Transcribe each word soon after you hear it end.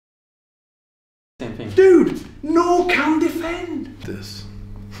thing. Dude, no can defend This.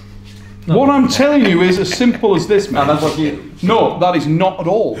 No. What I'm telling you is as simple as this, man. That's what you... No, that is not at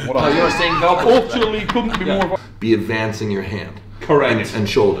all what I'm you're saying the opposite. Utterly couldn't be more. Be advancing your hand. Correct. And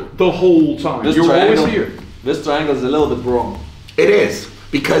shoulder. The whole time. This You're triangle, always here. This triangle is a little bit wrong. It is,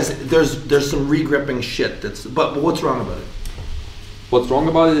 because there's some regripping shit that's, but what's wrong about it? What's wrong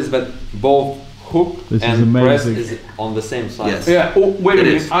about it is that both hook and press is on the same side. Yes. Yeah, oh, wait a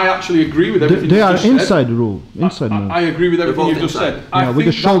minute, I actually agree with everything They you are just inside said. rule, inside move. I agree with everything you just said. I with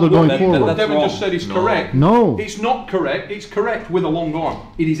the think shoulder that going what forward. Devon just said is correct. No. It's not correct, it's correct with a long arm.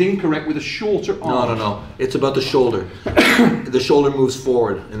 It is incorrect with a shorter arm. No. It's about the shoulder. The shoulder moves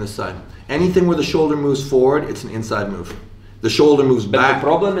forward in the side. Anything where the shoulder moves forward, it's an inside move. The shoulder moves back. The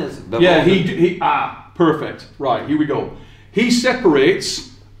problem is... Perfect. Right, here we go. He separates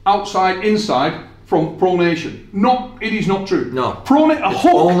outside, inside from pronation. It is not true. No. A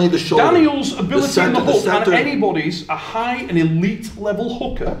hook, only the shoulder. Daniel's ability in the hook, center. and anybody's a high and elite level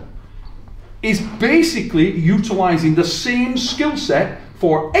hooker, is basically utilizing the same skill set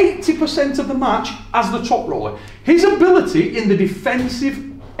for 80% of the match as the top roller. His ability in the defensive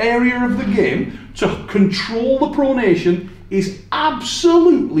area of the game to control the pronation is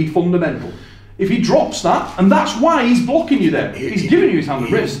absolutely fundamental. If he drops that, and that's why he's blocking you there. He's giving you his hand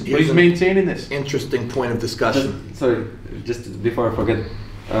and wrist, but he's maintaining this. Interesting point of discussion. Sorry, just before I forget,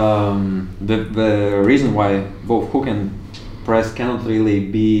 the reason why both hook and press cannot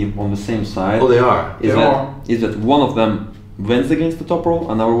really be on the same side. Oh, they are. Is that one of them wins against the top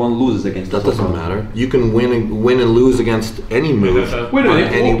roll, another one loses against the top roll. That doesn't matter. You can win and lose against any move. Wait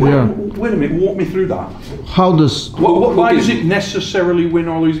a minute, walk me through that. How does... Why does it necessarily win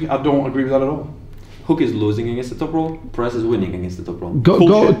or lose? I don't agree with that at all. Hook is losing against the top roll, press is winning against the top roll.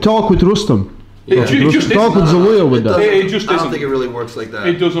 Go talk with Rustam. It just talk with Zalil with that. It just I isn't. don't think it really works like that.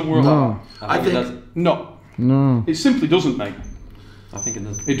 It doesn't work like that. I think... No. It simply doesn't, mate. I think it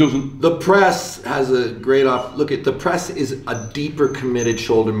doesn't. It doesn't. The press has a great look at the press is a deeper committed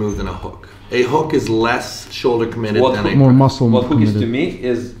shoulder move than a hook. A hook is less shoulder committed than a more muscle. What hook is to me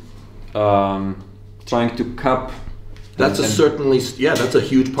is trying to cup. That's that's a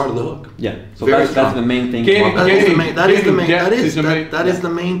huge part of the hook. Yeah, so that's the main thing. That is the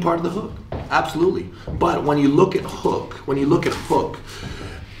main part of the hook. Absolutely. But when you look at hook, when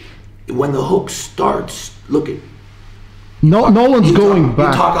the hook starts, look at. Nolan's going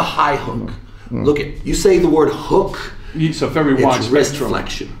back. You talk a high hook. Look at, you say the word hook. It's a very wide wrist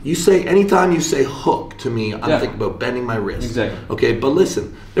flexion. You say, anytime you say hook to me, I'm thinking about bending my wrist. Exactly. Okay, but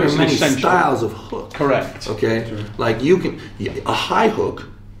listen, there are many styles of hook. Correct. Okay, like a high hook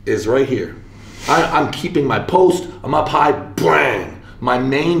is right here. I'm keeping my post, I'm up high, bang. My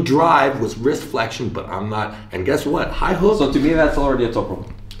main drive was wrist flexion, but I'm not, and guess what? High hook. So to me, that's already a top roll.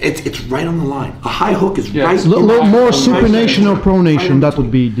 It's right on the line. A high hook is right. A little more supination or pronation. That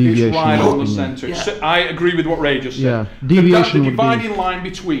would be deviation. It's right on the center. Yeah. I agree with what Ray just said. Yeah, deviation the would be. dividing line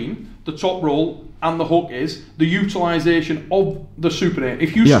between the top roll and the hook is the utilization of the supinate.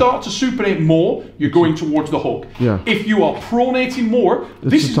 If you start to supinate more, you're going towards the hook. Yeah. If you are pronating more,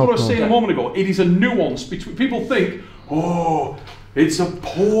 this is what I was saying a moment ago. It is a nuance between. People think, oh, it's a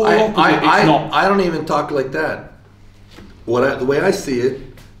polar opposite. It's not. I don't even talk like that. The way I see it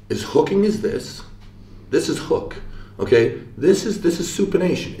is hooking is this. This is hook. Okay. This is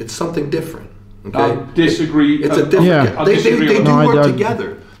supination. It's something different. Okay. I disagree. It's a different. Yeah. They do work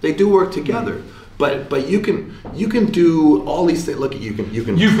together. They do work together. But you can do all these things. Look, you can.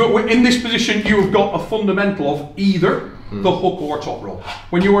 You've got in this position. You've got a fundamental of either the hook or top roll.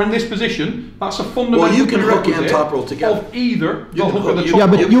 When you are in this position, that's a fundamental. Well, you can hook and top roll together. Of either the hook or the top roll. Yeah,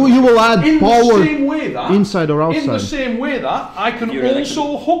 but you will add in power the same way that, inside or outside. In the same way that I can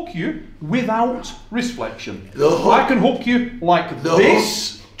also hook you without wrist flexion. I can hook you like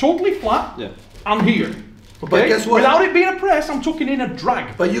this, totally flat, and here. Okay? But guess what? Without it being a press, I'm tucking in a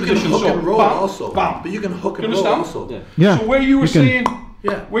drag. But you can hook and roll also. But you can hook and roll also. Yeah. So where you were saying,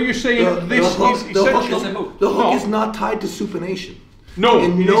 where you're saying this is essential. The hook is not tied to supination. No,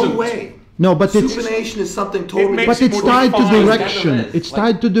 in no way. No, but supination is something totally. But it's tied to direction. It's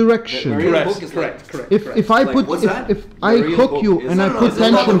tied to direction. Correct. If I hook you and I put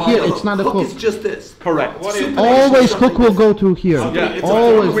tension here, it's not a hook. It's just this. Correct. Always hook will go through here.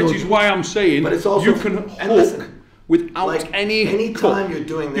 Always. Which is why I'm saying you can hook without any. Anytime you're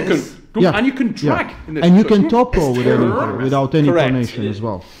doing this. And you can drag in this. And you can top roll without any pronation as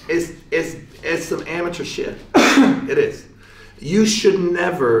well. It's some amateur shit. It is. You should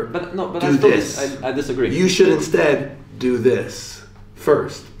never do this. I disagree. You should instead do this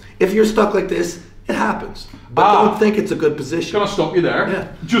first. If you're stuck like this, It happens. But don't think it's a good position. Can I stop you there?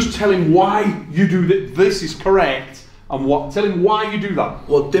 Yeah. Just tell him why you do that. This is correct. And tell him why you do that.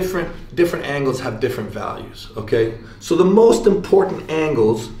 Well, different angles have different values, okay? So the most important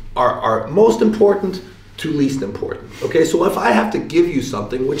angles are most important to least important, okay? So if I have to give you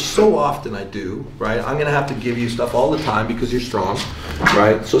something, which so often I do, right? I'm gonna have to give you stuff all the time because you're strong,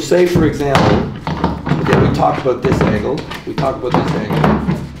 right? So say, for example, okay, we talked about this angle,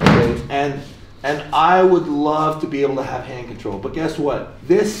 okay? And I would love to be able to have hand control, but guess what?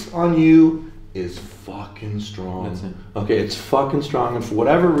 This on you is fucking strong. That's it. Okay, it's fucking strong, and for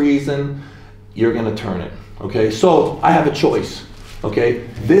whatever reason, you're gonna turn it. Okay, so I have a choice. Okay,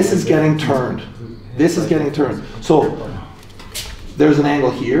 this is getting turned. This is getting turned. So there's an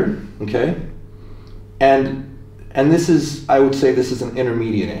angle here. Okay, and this is, I would say, this is an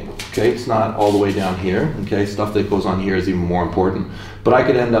intermediate angle. Okay, it's not all the way down here. Okay, stuff that goes on here is even more important. But I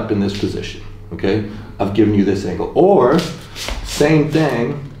could end up in this position. Okay, I've given you this angle, or same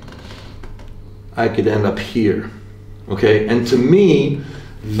thing. I could end up here, okay? And to me,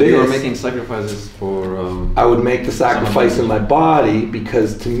 you're making sacrifices for... I would make the sacrifice in my body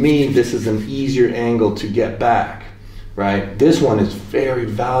because to me, this is an easier angle to get back, right? This one is very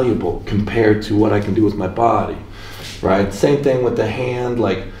valuable compared to what I can do with my body, right? Same thing with the hand,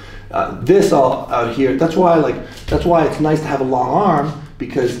 like this all out here. That's why it's nice to have a long arm,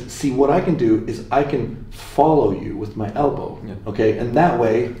 because see, what I can do is I can follow you with my elbow, okay? And that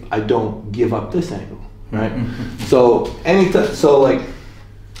way I don't give up this angle, right? So like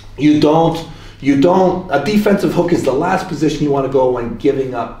you don't, a defensive hook is the last position you want to go when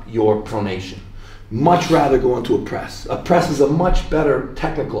giving up your pronation. Much rather go into a press. A press is a much better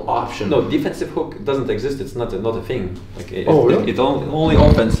technical option. No, defensive hook doesn't exist. It's not a thing. Like really? It's only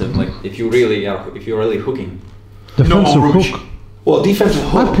offensive. Like if you're really hooking. Defensive hook. Well, defensive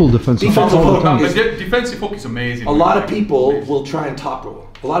hook. I pull defensive hook. Defensive hook is amazing. A lot of people will try and top roll.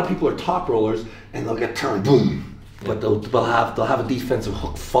 A lot of people are top rollers and they'll get turned, boom. But they'll have a defensive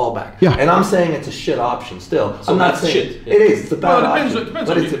hook fallback. Yeah. And I'm saying it's a shit option still. So I'm not saying shit. It is. It's a bad option.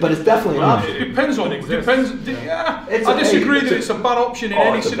 It But it's definitely an option. It depends on it. I disagree that it's a bad option in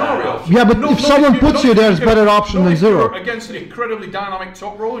any scenario. Yeah, but if someone puts you there, it's a better option than zero. Against an incredibly dynamic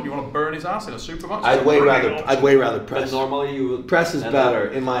top roller, and you want to burn his ass in a super match. I'd way rather press. But normally you would Press is better,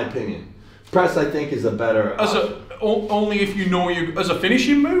 in my opinion. Press, I think, is a better. Only if you know you as a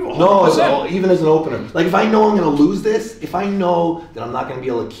finishing move. 100%. No, even as an opener. Like if I know I'm going to lose this, if I know that I'm not going to be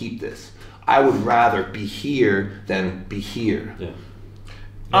able to keep this, I would rather be here than be here. Yeah.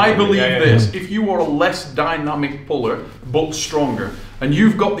 I believe this: if you are a less dynamic puller but stronger, and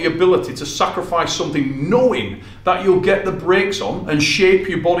you've got the ability to sacrifice something, knowing that you'll get the brakes on and shape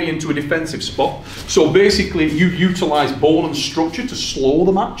your body into a defensive spot. So basically, you utilize bone and structure to slow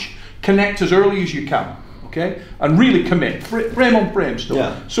the match. Connect as early as you can, okay, and really commit, frame on frame stuff.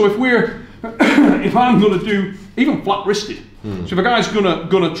 Yeah. So if I'm going to do even flat wristed, so if a guy's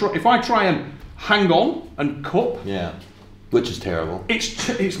gonna try, if I try and hang on and cup, Yeah, which is terrible.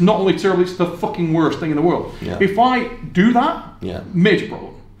 it's not only terrible, it's the fucking worst thing in the world. Yeah. If I do that, major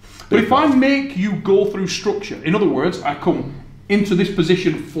problem. But if I make you go through structure, in other words, I come into this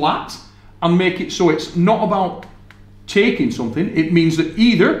position flat and make it so it's not about taking something. It means that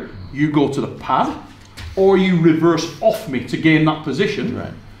either you go to the pad or you reverse off me to gain that position.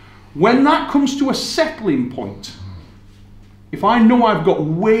 Right. When that comes to a settling point, if I know I've got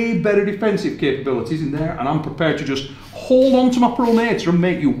way better defensive capabilities in there and I'm prepared to just hold on to my pronator and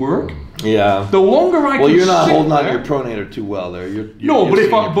make you work, Yeah. the longer I can you're not sit holding on to there, your pronator too well there. no, but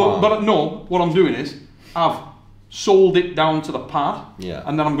if I, but no, what I'm doing is I've sold it down to the pad,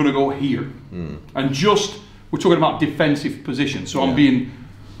 and then I'm going to go here, and just we're talking about defensive position. So I'm being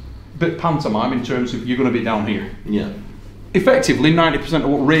a bit pantomime in terms of you're going to be down here. Yeah. Effectively, 90% of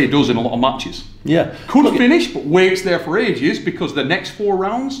what Ray does in a lot of matches. Yeah. Could finish, but waits there for ages because the next 4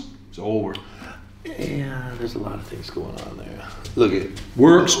 rounds it's over. Yeah, there's a lot of things going on there. Look, it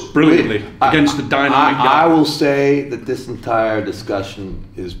works brilliantly against the dynamic guy. I will say that this entire discussion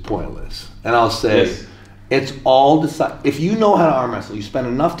is pointless, and I'll say it's all decided. If you know how to arm wrestle, you spend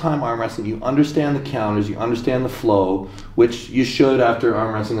enough time arm wrestling, you understand the counters, you understand the flow, which you should after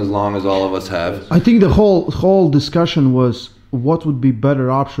arm wrestling as long as all of us have. I think the whole discussion was what would be better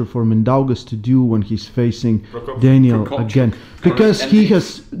option for Mindaugas to do when he's facing Daniel again, because he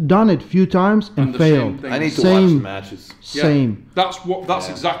has done it few times and failed. I need to watch the matches. Same. That's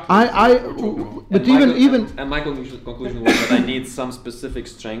exactly. But even. And my conclusion was that I need some specific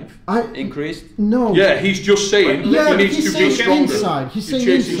strength increased. No. Yeah, he's just saying he needs to be stronger. Inside. He's saying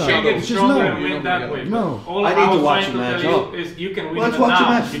inside. Get stronger and win that way. No. All I need to watch the match. You can win it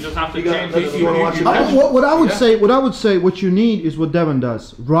now. You just have to change it. You want to watch the match? What I would say, what you need is what Devon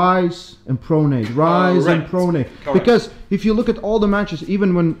does: rise and pronate, rise and pronate. Because if you look at all the matches,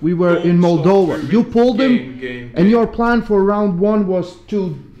 even when we were in Moldova, you pulled him, and your plan for round 1 was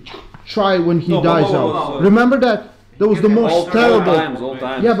to try when he dies out. Remember that? That was the most terrible. All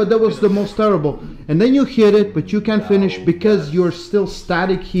times. Yeah, but that was the most terrible. And then you hit it, but you can't finish because you're still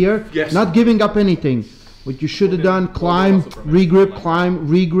static here, not giving up anything. What you should have done: climb,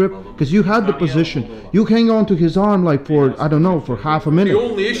 regrip, because you had the position. You hang on to his arm like for, I don't know, for half a minute. The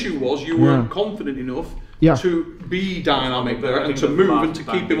only issue was you weren't confident enough to be dynamic there and to move and to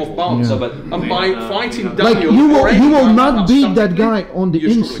keep him off balance. And by fighting Daniel, you will not beat that guy on the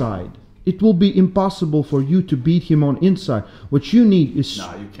inside. It will be impossible for you to beat him on inside. What you need is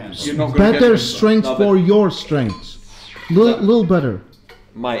better strength for your strengths. Little better.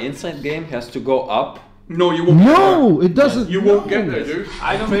 My inside game has to go up. No, you won't. No, it doesn't. You won't get there, dude.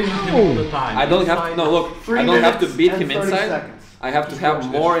 I don't beat him all the time. I don't have to. No, look. I don't have to beat him inside. I have to have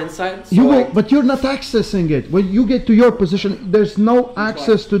more inside. So you will, but you're not accessing it. When you get to your position, there's no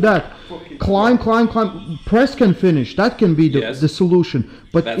access to that. Climb. Press can finish. That can be the solution.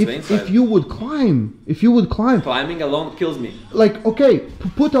 But if you would climb, climbing alone kills me. Like, okay,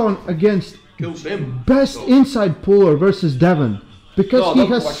 put on against best inside puller versus Devon. Because he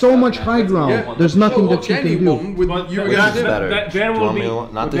has so much high ground, there's nothing that you can do. There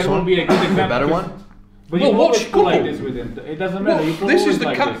will be a good example. Better one? But you always go like this with him. It doesn't matter. This is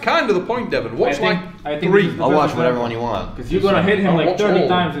the kind of the point, Devon. Watch like 3. I'll watch whatever one you want. Because you're gonna hit him like 30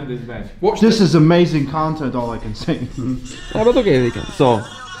 times in this match. This is amazing content. All I can say. Oh, but okay, we can. So,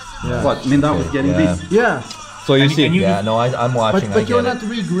 what? Mindaugas getting beat? Yeah. So you see, I'm watching. But you're not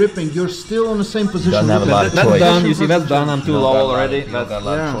re-gripping. You're still on the same position. Doesn't have a lot of that's choice. done. You see, that's done. I'm too low already. You don't got a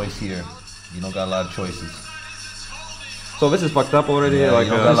lot of choice here. You don't got a lot of choices. So this is fucked up already. Like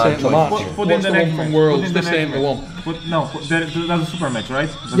you got a lot of choices. Put in the next match. Worlds, this ain't the one. That's a super match, right?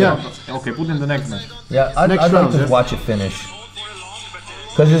 Okay, put in the next match. Yeah, I'd like to watch it finish.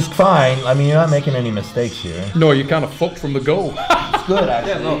 Because it's fine. I mean, you're not making any mistakes here. No, you kind of fucked from the goal. It's good,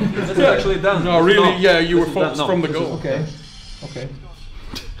 actually. Yeah, no, this is actually done. No, really, you were fucked from the goal. Okay.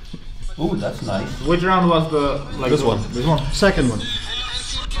 Ooh, that's nice. Which round was this one? This one. Second one.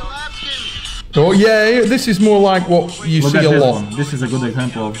 Oh yeah, this is more like what you see a lot. This is a good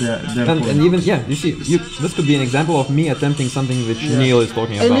example of and even you see, this could be an example of me attempting something which Neil is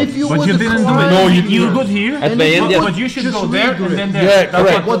talking about. And if you but you didn't do it. No, you're good here. At the end, but you should go there and then there. Yeah,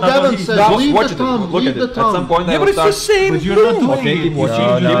 correct. What Devon says, leave the thumb, look at it. At some point I but will it's start. the same. But you're not doing Okay, keep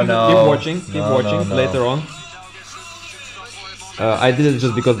watching. Keep watching. Later on. I did it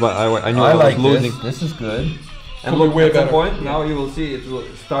just because I knew I was losing. This is good. And look, at some point, now you will see it will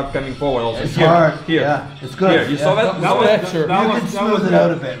start coming forward also. It's here, hard. Here. Yeah, it's good. Here, you saw that? You could smooth it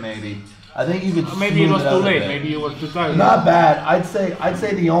out a bit, maybe. I think you could. Maybe it was too late. Maybe it was too tired. Not bad. I'd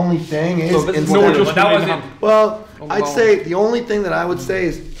say the only thing is. I'd say the only thing that I would say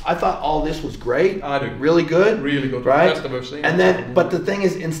is I thought all this was great. I do. Really good. Really good. Right. Best I've ever seen. And then, but the thing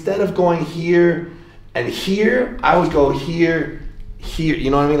is, instead of going here and here, I would go here. Here, you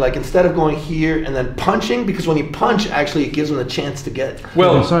know what I mean? Like instead of going here and then punching, because when you punch, actually it gives him the chance to get.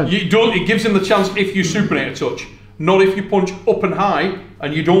 Well, you don't. It gives him the chance if you supinate a touch, not if you punch up and high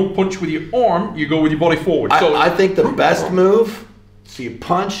and you don't punch with your arm. You go with your body forward. So I think the best move. So you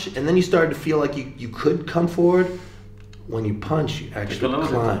punch, and then you start to feel like you could come forward. When you punch, you actually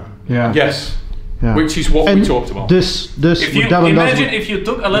climb. Yeah. Yes. Yeah. Which is what we talked about. This. If you imagine if you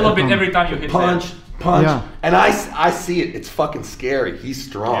took a little bit every time you hit punch. And I see it. It's fucking scary. He's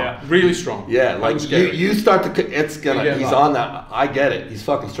strong. Yeah, really strong. Yeah, like you start to. It's gonna. He's on that. I get it. He's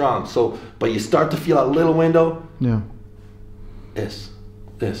fucking strong. So, but you start to feel that little window. Yeah. This.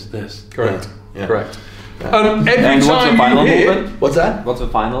 Correct. Yeah. Correct. Every time you hit, what's that? What's the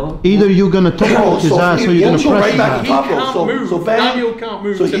final? Either you're gonna tomahawk his ass or you're gonna press his ass. He can't move. Daniel can't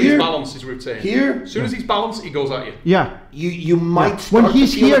move until his balance is retained. Here, as soon as he's balanced, he goes at you. Yeah. You might start when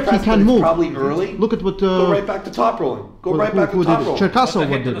he's to feel here, the press, he can move. Probably early. Look at what. Go right back to top rolling. Go right back to top rolling. Cherkassov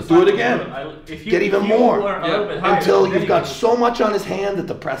would do. Do it again. Get even more until you've got so much on his hand that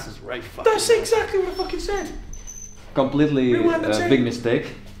the press is right. That's exactly what I fucking said. Completely big mistake.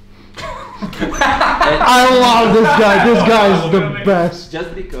 I love this guy. This guy is the best.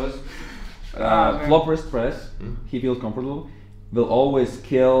 Just because flop wrist press, he feels comfortable, will always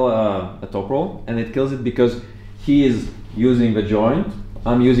kill a top roll, and it kills it because he is using the joint.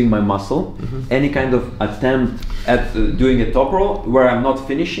 I'm using my muscle. Any kind of attempt at doing a top roll where I'm not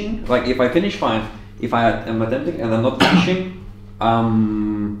finishing, like if I finish fine, if I am attempting and I'm not finishing,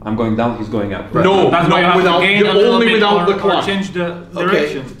 I'm going down, he's going up. Right? No, that's not without, only without the climb. Change the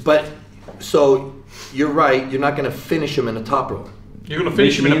direction. Okay, but so you're right. You're not going to finish him in a top roll. You're going to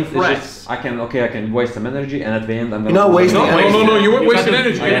finish him in a press. I can waste some energy, and at the end I'm going to... You're not wasting energy. No, you weren't wasting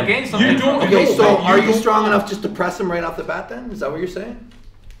energy. You don't. Okay, so are you strong enough just to press him right off the bat then? Is that what you're saying?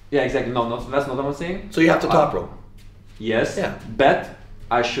 Yeah, exactly. No, that's not what I'm saying. So you have to top roll? Yes, yeah. But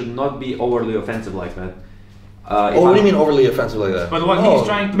I should not be overly offensive like that. What do you mean overly offensive like that? But what he's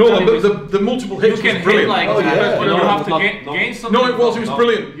trying to the multiple hits you can was brilliant. Hit like that, but you have to gain something. No, it was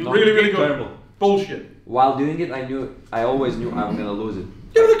brilliant. Really, really good. Terrible. Bullshit. While doing it, I always knew I'm gonna lose it.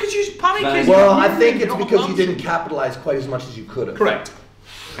 Yeah, because you panicking. Well, I think it's because you didn't capitalize quite as much as you could have. Correct.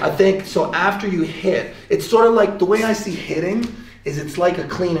 I think so. After you hit, it's sort of like the way I see hitting is it's like a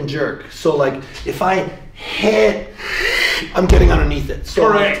clean and jerk. So like if I hit, I'm getting underneath it. So,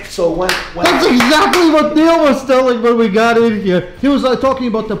 correct. So when that's exactly what Neil was telling when we got in here. He was talking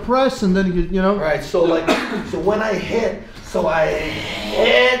about the press, and then you know. Right. So like so when I hit,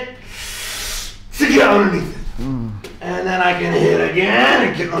 to get underneath it, and then I can hit again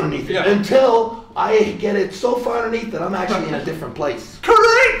and get underneath it until I get it so far underneath that I'm actually in a different place.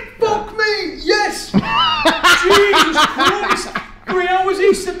 Correct. Fuck me. Yes. Jesus Christ. 3 hours,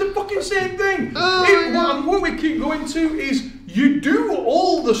 he said the fucking same thing. What we keep going to is you do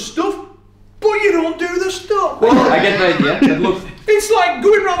all the stuff, but you don't do the stuff. Well, I get the idea. Look, it's like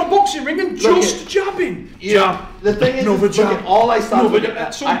going around a boxing ring and just jabbing. Yeah. The thing is, all I saw.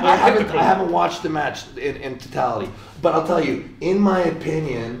 I haven't watched the match in totality, but I'll tell you, in my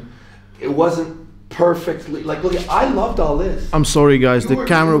opinion, it wasn't perfectly. Like, look, I loved all this. I'm sorry, guys. The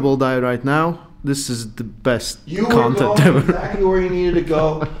camera will die right now. This is the best content ever. Exactly where you needed to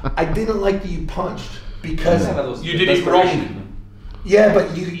go. I didn't like that you punched because you did it wrong. Yeah,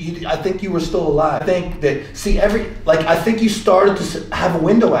 but you I think you were still alive. I think that I think you started to have a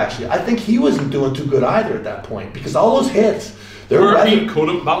window actually. I think he wasn't doing too good either at that point because all those hits. He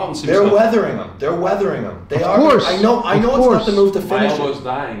couldn't balance himself. They're weathering them. They are. Course. I know it's not the move to finish. Almost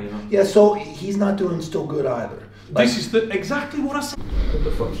dying, you know. Yeah, so he's not doing still good either. This is exactly what I said. What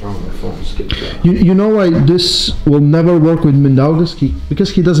the fuck's wrong with my phone? Skip that. You know why this will never work with Mindaugas?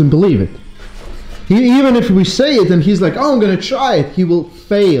 Because he doesn't believe it. Even if we say it and he's like, oh, I'm gonna try it, he will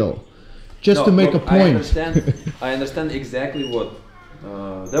fail just to make a point. I understand exactly what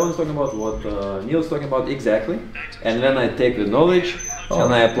Devon's talking about, what Neil's talking about exactly, and then I take the knowledge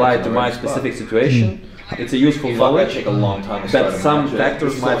and I apply it to my specific situation. It's a useful knowledge, take a long time but some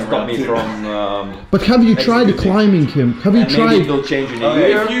factors might stop me from. But have you tried climbing him? Have you tried? Maybe it will change in a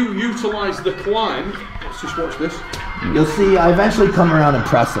year. If you utilize the climb, let's just watch this. You'll see, I eventually come around and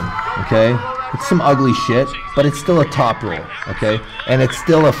press him. Okay, it's some ugly shit, but it's still a top roll. Okay, and it's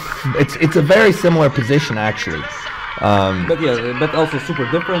still it's a very similar position actually. But also super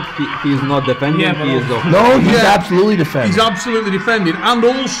different. He is not defending. He's absolutely defending. He's absolutely defending, and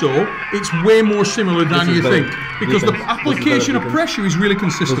also it's way more similar than you think because the application of pressure is really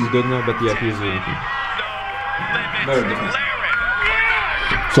consistent. This is good now, but he's very different.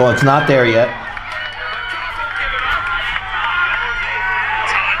 So it's not there yet.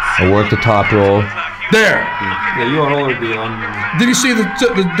 I work the top roll. There. Yeah, you are already on. Did you see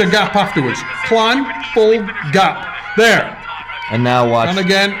the gap afterwards? Climb, fold, gap. There. And now watch. And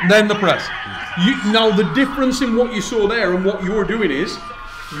again, then the press. Now the difference in what you saw there and what you're doing is,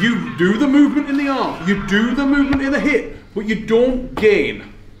 you do the movement in the arm, you do the movement in the hip, but you don't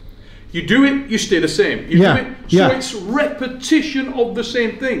gain. You do it, you stay the same. You do it, so it's repetition of the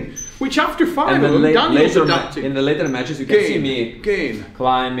same thing. Which after 5 of them, Daniel's adapting. In the later matches, you can see me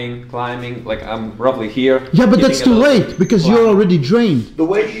climbing, like I'm roughly here. Yeah, but that's too late because you're already drained. The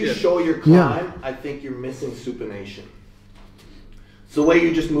way you show your climb, I think you're missing supination. It's the way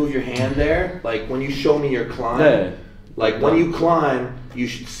you just move your hand there, like when you show me your climb, like when you climb, you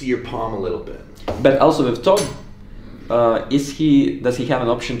should see your palm a little bit. But also with Todd, does he have an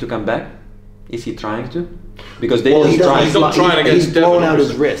option to come back? Is he trying to? Because he's blown out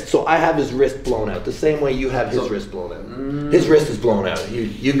his wrist. So I have his wrist blown out the same way you have his wrist blown out. His wrist is blown out.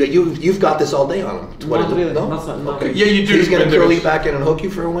 You've got this all day on him. Not really. No? Okay. Yeah, you do. He's going to curl you back in and hook you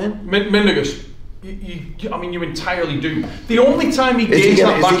for a win. Mindaugas, you entirely do. The only time he gains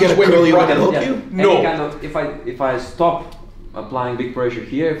that back is when curl you back and hook you. No. If I stop applying big pressure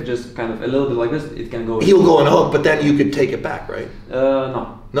here, if just kind of a little bit like this, it can go. He'll go in a hook, but then you could take it back, right?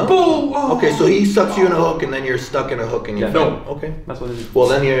 No. No? Boom! Oh. Okay, so he sucks you in a hook and then you're stuck in a hook and you Yeah. fail. Okay. That's what it is. Well,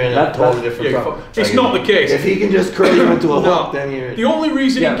 then you're in a totally different problem. It's not the case. If he can just curl you into a No. hook, then you're... The only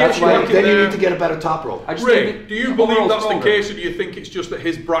reason Yeah, he gets that's you why- back in Then you there... need to get a better top roll. I just Ray, think do you the believe overall that's stronger. the case, or do you think it's just that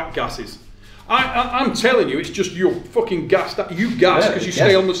his brat gasses? I'm telling you, it's just you're fucking gassed. You gas because you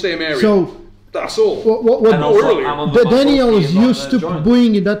stay on the same area. So That's all. what And also, earlier. I'm on the Daniel muscle, is he's on used the to joint.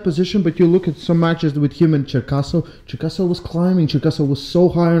 being in that position, but you look at some matches with him and Cherkasso. Cherkasso was climbing. Cherkasso was so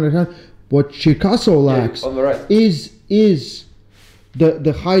high on the hand. What Cherkasso lacks on the right. is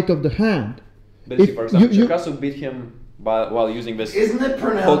the height of the hand. But see, If for example, you- Cherkasso beat him while using this Isn't it hook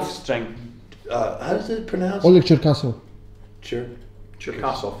pronounced... strength. how does it pronounce? Oleg Cherkasso.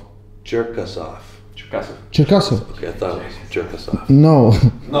 Cherkasov. Jerkasov. Cherkasso. Cherkasso. Okay, I thought it was Jerkasov. No,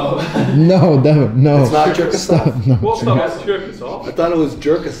 No. no, Devon, no. It's not Jerkasov. No, What's that? Cherkasov? I thought it was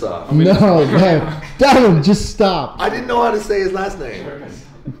Jerkasov. no, Devon, just stop. I didn't know how to say his last name.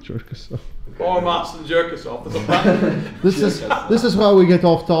 Cherkasso. Or Matson Jerkasov. There's a pattern. This is why we get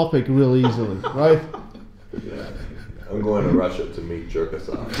off topic real easily, right? I'm going to Russia to meet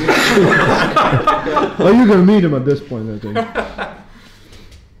Jerkasov. Oh, you're gonna meet him at this point, I think.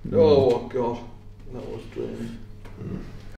 Oh, God.